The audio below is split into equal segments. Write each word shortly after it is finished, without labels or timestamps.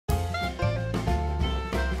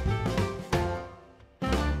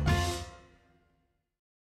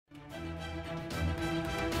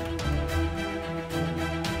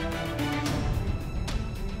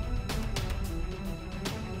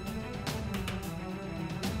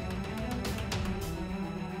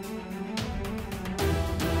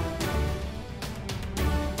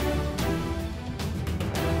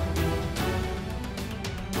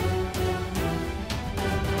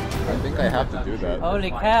I have to do that.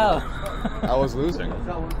 Holy cow! I was losing.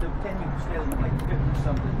 So the 10 you still like 50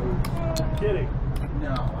 something moves. Kidding. No,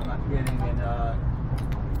 I'm not kidding.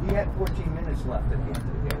 And he had 14 minutes left at the end of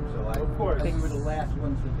the game, so I think we were the last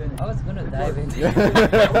ones to finish. I was gonna dive into Go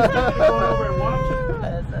over and watch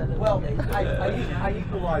it. Well, I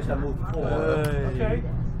equalized. I moved forward. Okay.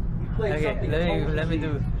 He played Okay, something let me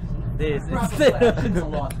do this Probably instead. I shouldn't have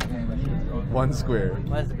lost the game. I should have drawn. One square.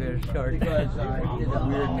 Must be short. Because I did a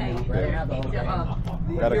weird move. I didn't have the whole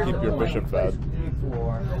game. Gotta keep your bishop fed. You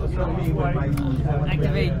know me with my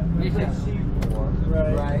Activate bishop.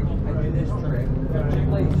 C4, right? I do this trick. She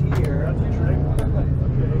plays here. That's a trick.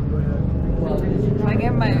 Okay, go ahead. Well, If I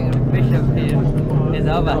get my bishop here, it's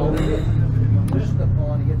over. push the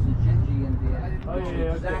pawn, he gets the gingy in the end. Oh, Which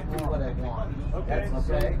yeah, is exactly what I want. Okay,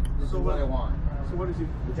 Okay? This is what I want. So what is he?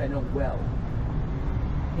 Which I know well.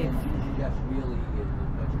 And gingy just really is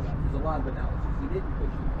much about. There's a lot of analysis. He didn't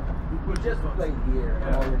push it. He just played here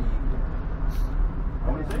and already. I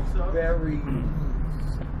would think so. Very.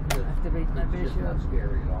 Activate my It's just bishop. not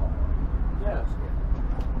scary at all. Yeah. Not scary.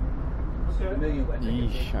 Okay. A million ways. I can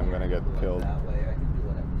Yeesh, think I'm gonna get of it killed. That way, I can do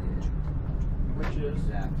what I did. Which is?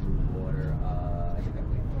 Exact water. I think I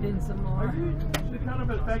played. In some Are more. you kind of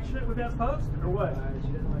affectionate with that post, or what? She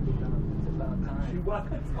doesn't like it done. It's about She time. what?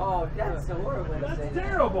 Oh, that's so horrible. That's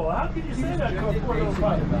terrible. How can you say that to a He 4-0 got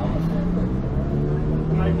fight?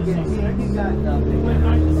 Knight to C6. nothing. Play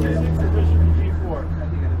knight to C6 or bishop to G4.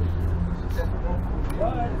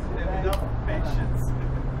 What? Patience.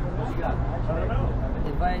 What you got? I don't know.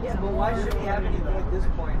 Divide Yeah, some but why more. should he have anything at this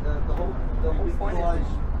point? The whole point Because is.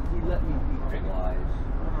 he let me equalize.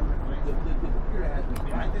 The computer has me.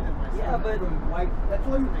 Yeah, but From white, that's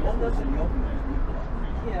all you does in the opening.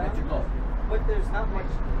 Yeah. That's your goal. but there's not much.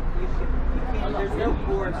 You can't. There's no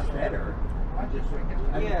board. Better. I just.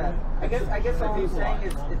 Yeah, I guess all I'm saying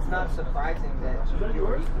is it's not surprising that you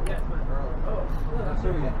were equal early. That's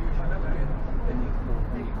very unusual. An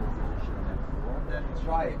equal position on that floor.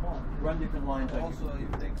 Try it. Run different lines like you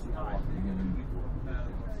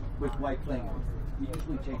with white playing. You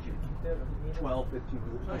usually take your 12, 15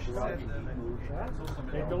 moves, push your right, 8 moves.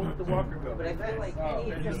 And don't let the walker go. But I feel like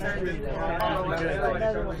any of the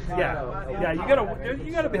Yeah.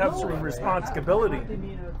 You gotta have some responsibility.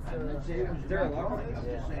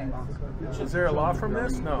 Is there a law from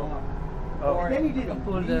this? No. Oh. Then he did a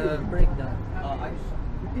Pull the weird, breakdown.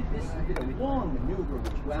 he did a long maneuver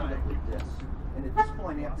which wound up with this. And at this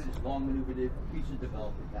point, after this long maneuver, the pieces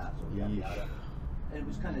developed a castle, yada yada. And it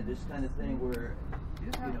was kind of this kind of thing where,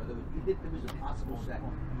 there was a possible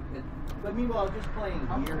second. But meanwhile, just playing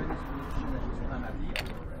here in this position at this time, I've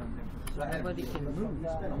so I had Nobody can move.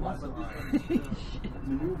 spent a lot of time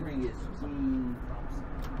maneuvering his queen,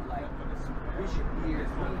 like bishop here,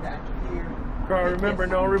 queen back here. Carl, remember,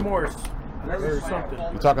 no remorse. Or something.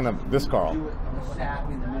 You're talking to this Carl. Do it, a sack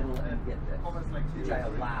in the middle and get this, which I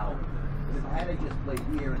allow. If I had to just play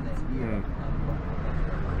here and then here, and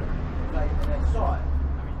I saw it.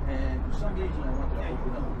 And for some reason I wanted to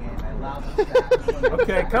open up the game. I allowed the sack.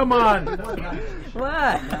 Okay, come on.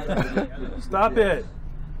 What? Stop it.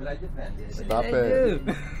 But I defended. Stop I it.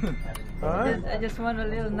 do. Huh? I just want a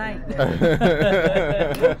little knight.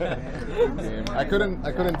 I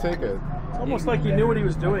couldn't take it. It's almost like he knew what he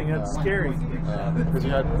was doing. That's scary. Because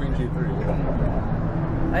you had Queen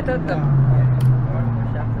G3. I thought the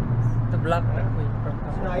block the queen from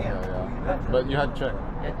No, I Yeah, am. yeah. But you had check.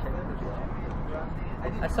 Yeah, check.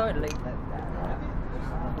 I saw it late.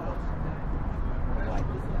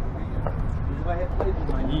 If I had played with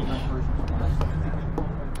my first response,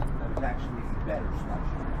 that was actually better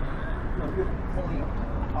structure. So if you're only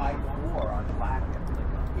 5-4 on black after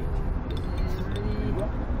like 18.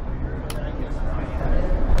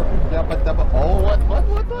 Oh, what? What?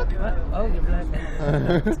 Oh, you're black.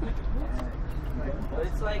 But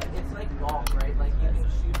it's like golf, right? Like you can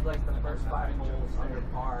shoot like the first 5 holes under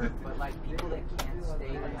par, but like people that can't stay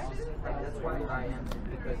consistent, like that's why I am,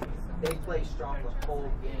 because they play strong the whole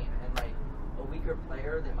game, and like a weaker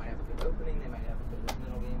player, they might have a good opening, they might have a good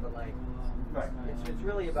middle game, but like it's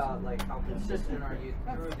really about like how consistent are you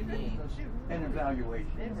through the game. And evaluation.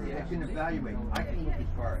 I can evaluate. I can look as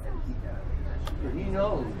far ahead as he can. So he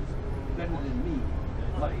knows better than me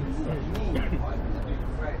what he means.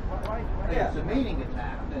 Right. If it's a mating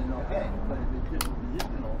attack, then okay. But if it's just a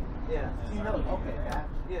positional, Yeah. he knows, okay, that's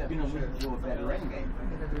going to lead to a better endgame.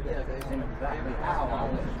 Yeah, And exactly how,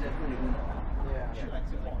 I'll definitely know. yeah.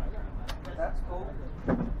 That's cool.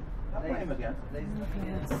 I'll play him again.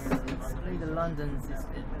 Let's play the London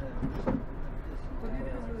system.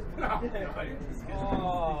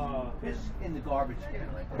 Oh, this in the garbage can.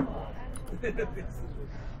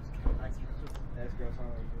 That's girls sound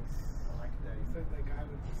like this. I like that. He said that guy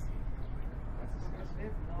with the seat. That's disgusting.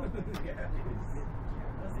 Yeah, it is.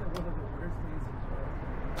 That's like one of the worst things in the world.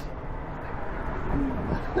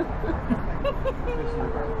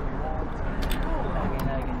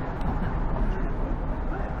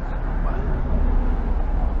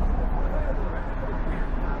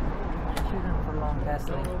 Shoot him for long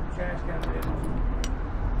passing. Trash can.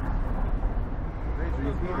 Razor,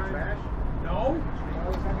 you clean the trash? No.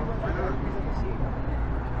 Why not?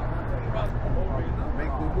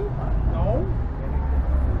 Make boo-boo? No.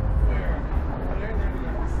 Where?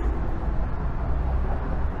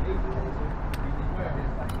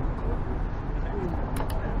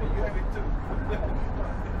 You have it too.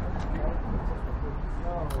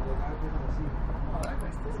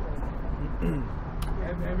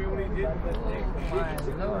 Maybe when he did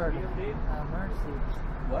My Lord, mercy.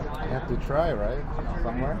 What? You have to try, right?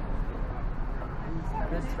 Somewhere?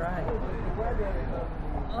 Let's try.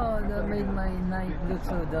 Oh, that made my night look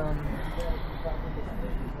so dumb.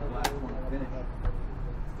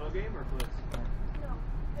 Still game or blitz?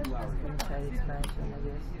 2 hours. Inside expansion, I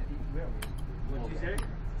guess. What'd you say?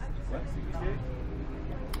 What did you say?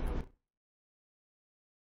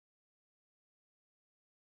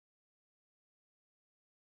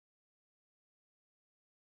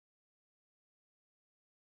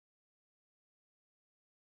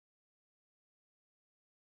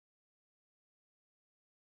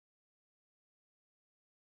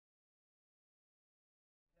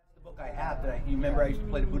 The book I have that you remember I used to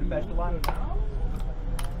play the Budapest a lot?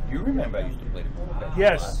 You remember I used to play the Budapest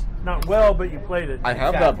Yes, not well, but you played it. I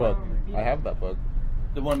have that book. I have that book.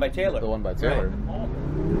 The one by Taylor. The one by Taylor. Oh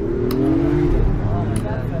my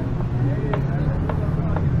god.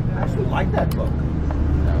 I actually like that book.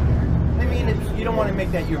 I mean, it's, you don't want to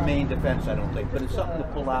make that your main defense, I don't think, but it's something to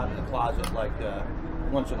pull out of the closet like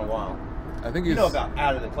once in a while. I think You he's. know about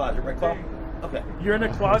out of the closet, right, Carl? Okay. You're in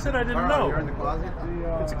a closet? I didn't know. You're in the closet?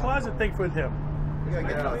 It's a closet thing with him. You gotta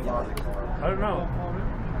get out of the closet, Carl. I don't know.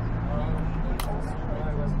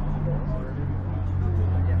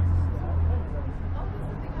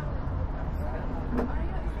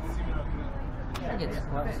 I think it's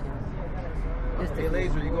close. Just Hey,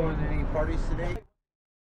 Laser, you going to any parties today?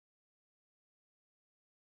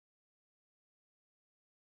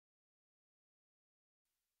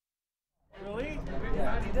 Really?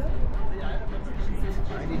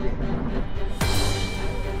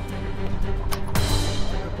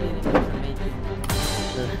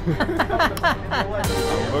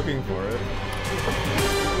 I'm looking for it.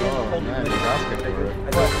 Oh man, he's asking for it.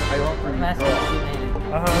 I offer you Master made it.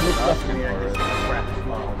 Uh-huh. Asking for it. practice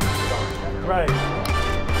model. Right.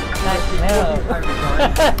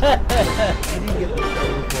 You didn't get the show.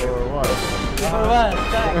 For what? For what?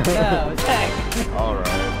 Attack, no, attack.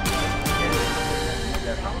 Alright.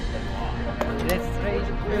 Let's trade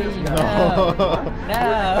free. No. No.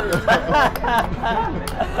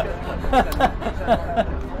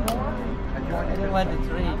 I don't want to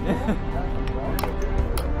trade.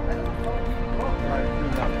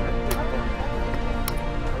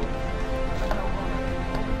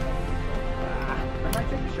 I might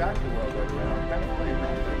take a shot to the world right now. I'm kind of playing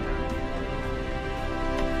around right now.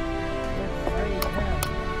 Let's trade now.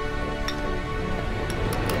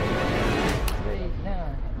 Trade now.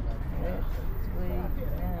 Let's trade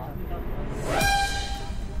now.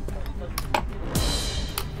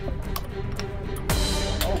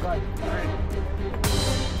 Oh, God.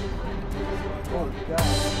 Oh god.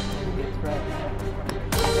 It's right.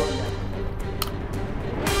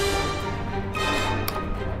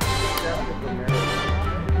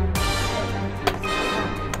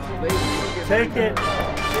 Take it.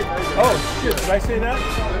 Oh, shit. Did I say that?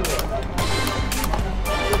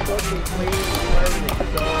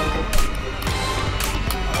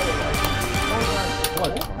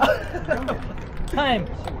 Time.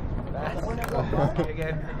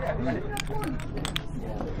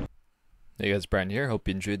 Hey guys, Brian here. Hope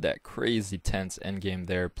you enjoyed that crazy tense endgame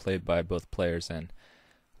there played by both players, and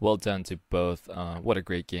well done to both. What a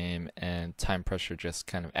great game, and time pressure just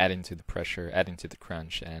kind of adding to the pressure, adding to the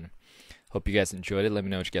crunch, and hope you guys enjoyed it. Let me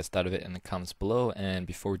know what you guys thought of it in the comments below, and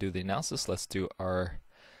before we do the analysis, let's do our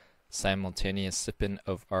simultaneous sipping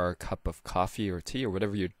of our cup of coffee or tea or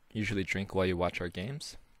whatever you usually drink while you watch our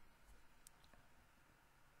games.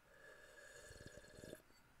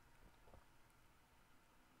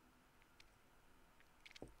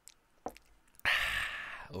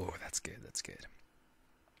 Oh, that's good, that's good.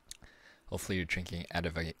 Hopefully you're drinking out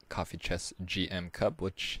of a Coffee Chest GM cup,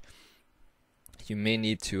 which you may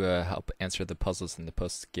need to help answer the puzzles in the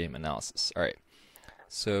post-game analysis. Alright,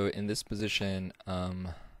 so in this position,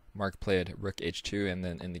 Mark played rook h2, and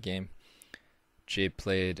then in the game, Jay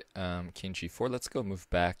played king g4. Let's go move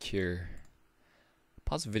back here.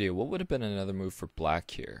 Pause the video. What would have been another move for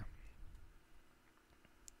black here?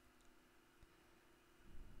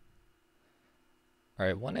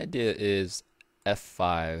 Alright, one idea is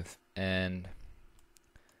f5, and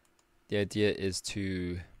the idea is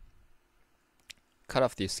to cut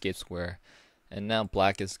off the escape square, and now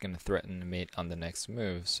black is going to threaten to mate on the next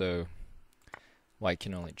move, so white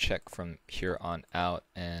can only check from here on out,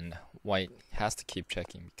 and white has to keep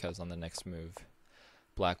checking because on the next move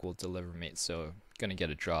black will deliver mate, so gonna get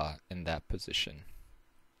a draw in that position.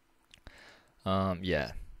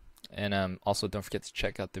 Yeah, and also don't forget to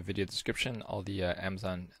check out the video description. All the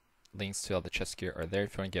Amazon links to all the chess gear are there.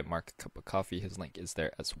 If you want to get Mark a cup of coffee, his link is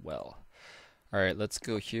there as well. Alright, let's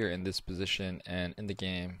go here in this position, and in the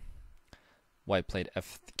game white played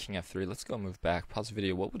king f3. Let's go move back. Pause the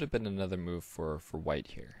video. What would have been another move for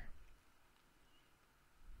white here?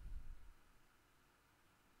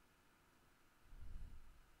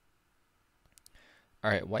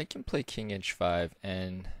 Alright, white can play king h5,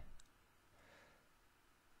 and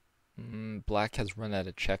black has run out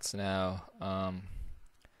of checks now. I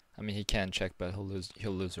mean, he can check, but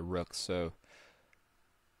he'll lose a rook, so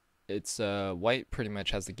it's white pretty much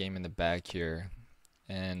has the game in the bag here,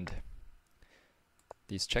 and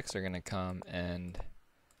these checks are gonna come, and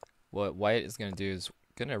what white is gonna do is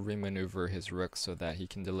gonna remaneuver his rook so that he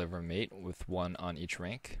can deliver mate with one on each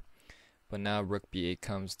rank. But now rook b8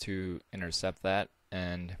 comes to intercept that,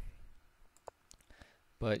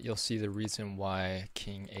 but you'll see the reason why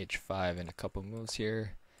king h5 in a couple moves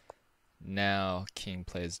here. Now king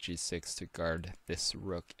plays g6 to guard this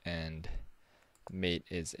rook, and mate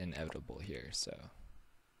is inevitable here. So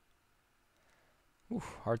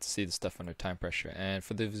hard to see the stuff under time pressure. And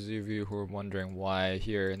for those of you who are wondering why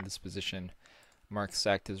here in this position Mark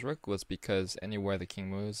sacked his rook, was because anywhere the king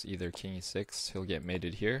moves, either king e6, he'll get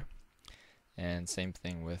mated here, and same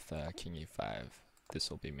thing with king e5, this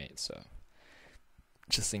will be mate. So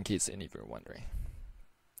just in case any of you are wondering.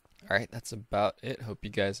 Alright, that's about it. Hope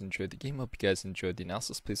you guys enjoyed the game. Hope you guys enjoyed the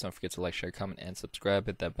analysis. Please don't forget to like, share, comment, and subscribe.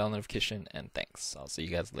 Hit that bell notification, and thanks. I'll see you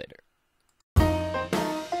guys later.